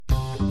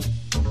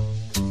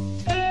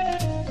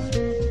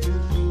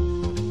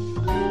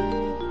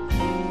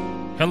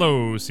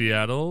Hello,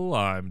 Seattle.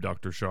 I'm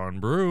Dr.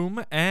 Sean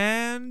Broom,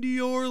 and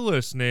you're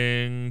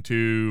listening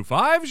to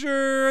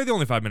Frasier, the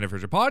only 5-minute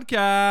Frasier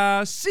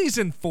podcast,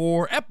 Season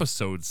 4,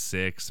 Episode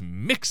 6,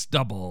 Mixed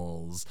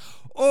Doubles.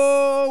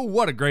 Oh,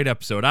 what a great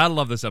episode. I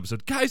love this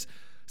episode. Guys,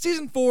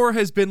 Season 4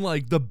 has been,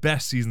 like, the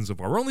best season so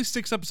far. We're only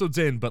 6 episodes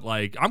in, but,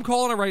 like, I'm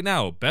calling it right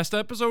now. Best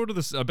episode of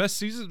the best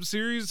season of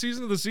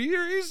the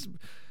series?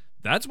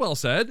 That's well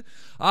said.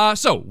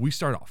 So, we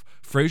start off.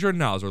 Frasier and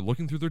Niles are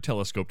looking through their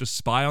telescope to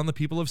spy on the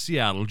people of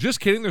Seattle. Just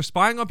kidding, they're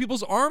spying on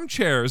people's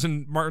armchairs.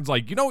 And Martin's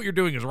like, you know what you're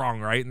doing is wrong,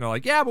 right? And they're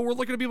like, yeah, but we're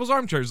looking at people's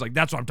armchairs. He's like,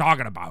 that's what I'm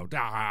talking about.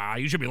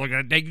 You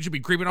should be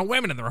creeping on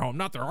women in their home,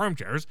 not their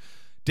armchairs.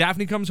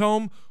 Daphne comes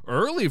home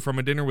early from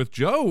a dinner with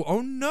Joe.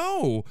 Oh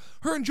no,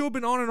 her and Joe have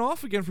been on and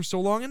off again for so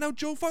long, and now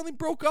Joe finally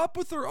broke up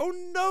with her. Oh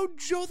no,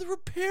 Joe the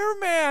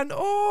repairman.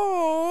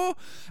 Oh,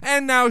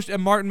 and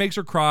Martin makes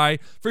her cry.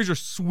 Frasier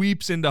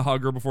sweeps in to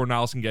hug her before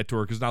Niles can get to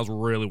her because Niles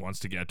really wants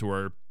to get to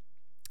her.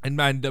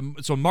 And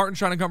so Martin's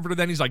trying to comfort her.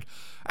 Then he's like,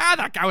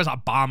 that guy was a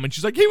bum. And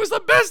she's like, he was the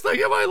best thing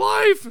in my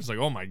life. It's like,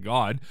 oh my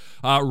God.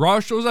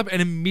 Roz shows up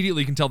and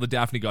immediately can tell that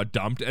Daphne got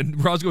dumped.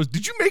 And Roz goes,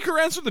 did you make her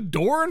answer the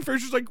door? And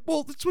Frasier's like,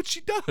 well, that's what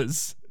she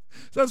does.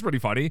 So that's pretty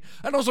funny.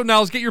 And also,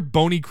 Niles, get your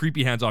bony,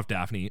 creepy hands off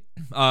Daphne.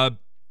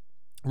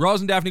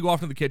 Roz and Daphne go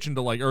off into the kitchen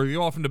or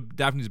go off into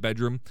Daphne's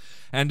bedroom.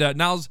 And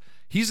Niles,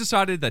 he's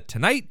decided that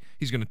tonight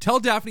he's going to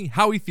tell Daphne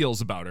how he feels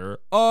about her.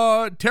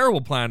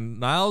 Terrible plan,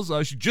 Niles.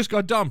 She just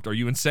got dumped. Are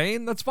you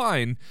insane? That's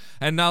fine.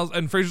 And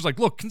Frasier's like,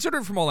 look, consider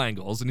it from all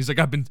angles. And he's like,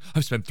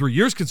 I've spent 3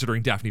 years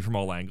considering Daphne from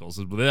all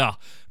angles.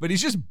 But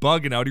he's just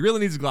bugging out. He really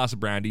needs a glass of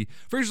brandy.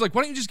 Frasier's like,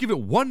 why don't you just give it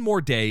one more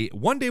day?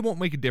 One day won't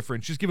make a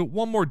difference. Just give it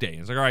one more day. And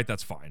he's like, all right,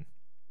 that's fine.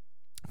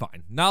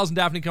 Fine. Niles and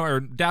Daphne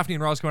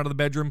and Roz come out of the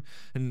bedroom,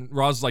 and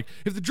Roz is like,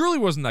 if the jewelry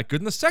wasn't that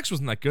good and the sex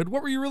wasn't that good,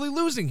 what were you really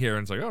losing here?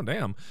 And it's like, oh,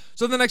 damn.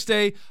 So the next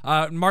day,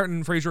 Martin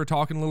and Frasier are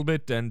talking a little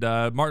bit, and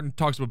Martin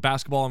talks about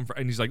basketball,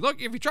 and he's like,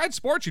 look, if you tried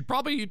sports, you'd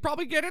probably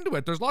get into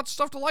it. There's lots of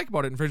stuff to like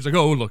about it. And Frasier's like,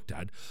 oh, look,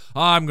 Dad,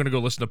 I'm going to go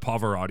listen to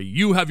Pavarotti.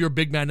 You have your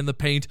big man in the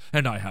paint,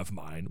 and I have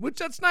mine, which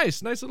that's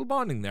nice. Nice little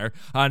bonding there.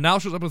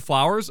 Niles shows up with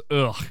flowers.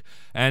 Ugh.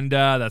 And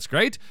that's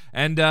great.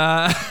 And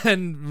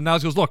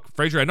Niles goes, look,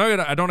 Frasier, I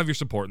know I don't have your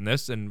support in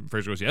this. And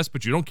Frasier goes, yes,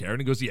 but you don't care. And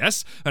he goes,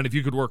 yes. And if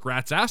you could work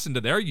rat's ass into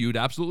there, you'd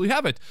absolutely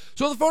have it.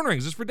 So the phone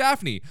rings. It's for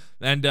Daphne.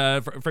 And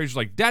Frasier's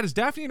like, Dad, is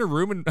Daphne in her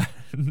room?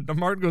 And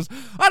Martin goes,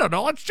 I don't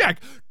know. Let's check.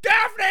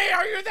 Daphne,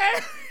 are you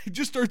there? He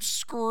just starts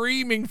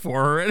screaming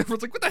for her. And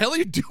everyone's like, what the hell are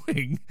you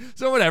doing?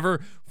 So whatever.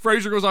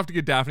 Frasier goes off to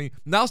get Daphne.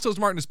 Niles tells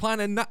Martin his plan,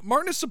 and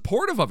Martin is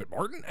supportive of it,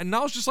 Martin. And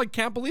Niles just like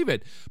can't believe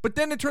it. But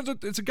then it turns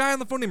out it's a guy on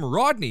the phone named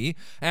Rodney.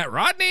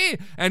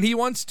 And he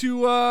wants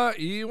to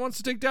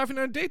take Daphne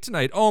on a date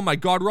tonight. Oh my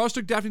God, Ross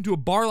took Daphne to a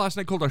bar last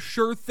night called A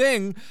Sure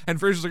Thing. And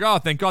Frasier's like, oh,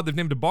 thank God they've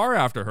named a bar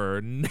after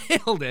her.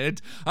 Nailed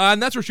it.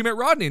 And that's where she met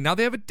Rodney. Now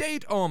they have a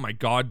date. Oh my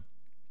God.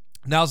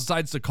 Niles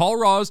decides to call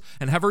Roz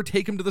and have her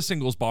take him to the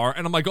singles bar.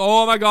 And I'm like,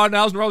 oh my God,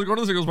 Niles and Roz are going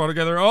to the singles bar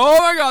together. Oh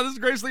my God, this is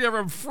the greatest thing ever.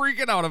 I'm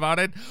freaking out about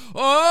it.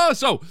 Oh,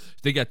 so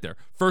they get there.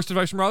 First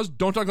advice from Roz,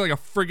 don't talk like a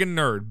friggin'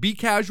 nerd. Be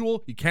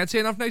casual. You can't say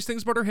enough nice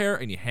things about her hair,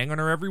 and you hang on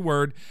her every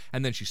word.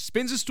 And then she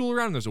spins a stool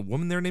around, and there's a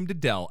woman there named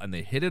Adele, and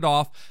they hit it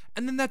off.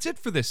 And then that's it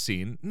for this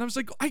scene. And I was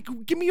like,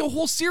 give me a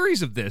whole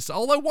series of this.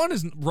 All I want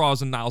is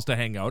Roz and Niles to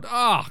hang out.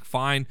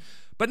 Fine.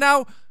 But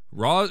now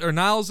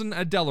Niles and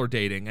Adele are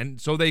dating, and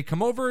so they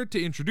come over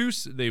to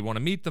introduce. They want to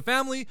meet the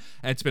family,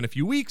 and it's been a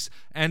few weeks,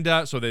 and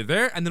so they're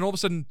there, and then all of a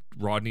sudden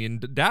Rodney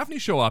and Daphne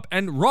show up,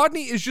 and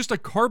Rodney is just a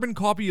carbon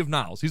copy of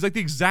Niles. He's like the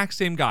exact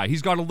same guy.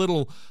 He's got a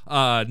little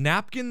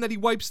napkin that he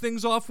wipes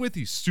things off with.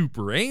 He's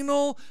super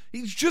anal.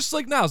 He's just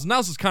like Niles.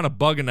 Niles is kind of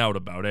bugging out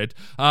about it,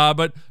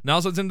 but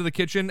Niles heads into the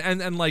kitchen,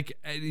 and like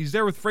he's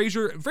there with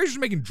Frasier. Frasier's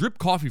making drip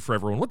coffee for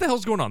everyone. What the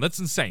hell's going on? That's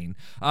insane.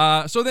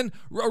 So then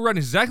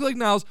Rodney's exactly like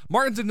Niles.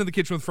 Martin's into the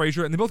kitchen with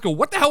Frasier, and they both go,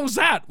 what the hell was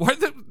that? What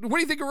do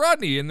you think of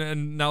Rodney?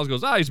 And Niles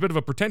goes, he's a bit of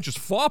a pretentious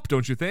fop,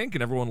 don't you think?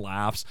 And everyone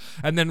laughs.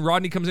 And then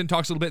Rodney comes in,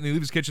 talks a little bit, and they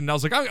leave his kitchen. And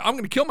Niles like, I'm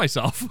going to kill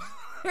myself. I'm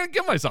going to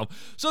kill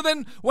myself. So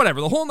then, whatever.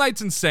 The whole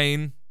night's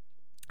insane.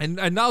 And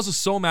Niles is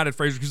so mad at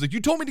Frasier because he's like, you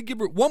told me to give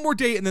her one more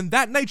day, and then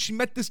that night she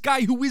met this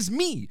guy who is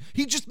me.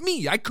 He's just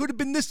me. I could have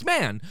been this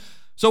man.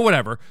 So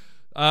whatever.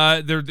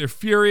 They're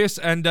furious,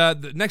 and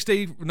the next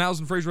day Niles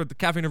and Frasier are at the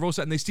Cafe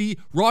Nervosa, and they see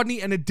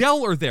Rodney and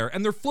Adele are there,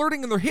 and they're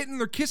flirting, and they're hitting,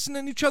 they're kissing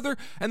at each other,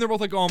 and they're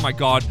both like, oh my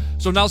God.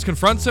 So Niles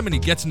confronts him, and he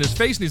gets in his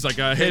face, and he's like,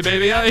 hey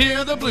baby, I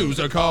hear the blues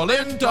are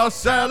calling,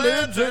 tossed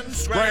salads and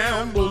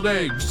scrambled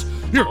eggs.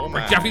 You're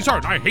Daphne's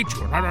heart, I hate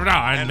you,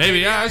 and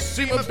maybe I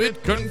seem a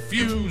bit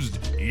confused.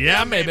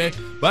 Yeah, maybe,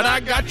 but I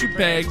got you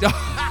pegged.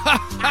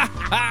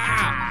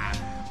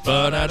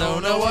 But I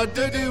don't know what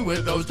to do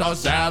with those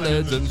tossed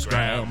salads and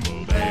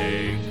scrambled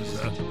eggs.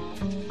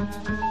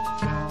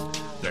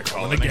 They're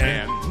calling on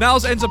again.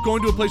 Niles ends up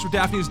going to a place where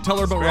Daphne is to tell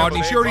her about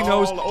Rodney. She already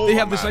knows. They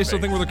have this nice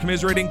little thing where they're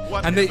commiserating,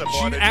 and she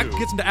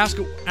gets him to ask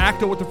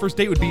Acto what the first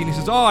date would be, and he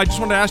says, "Oh, I just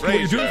wanted to ask you what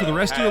you're doing for the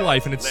rest of your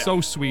life," and it's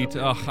so sweet.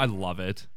 I love it.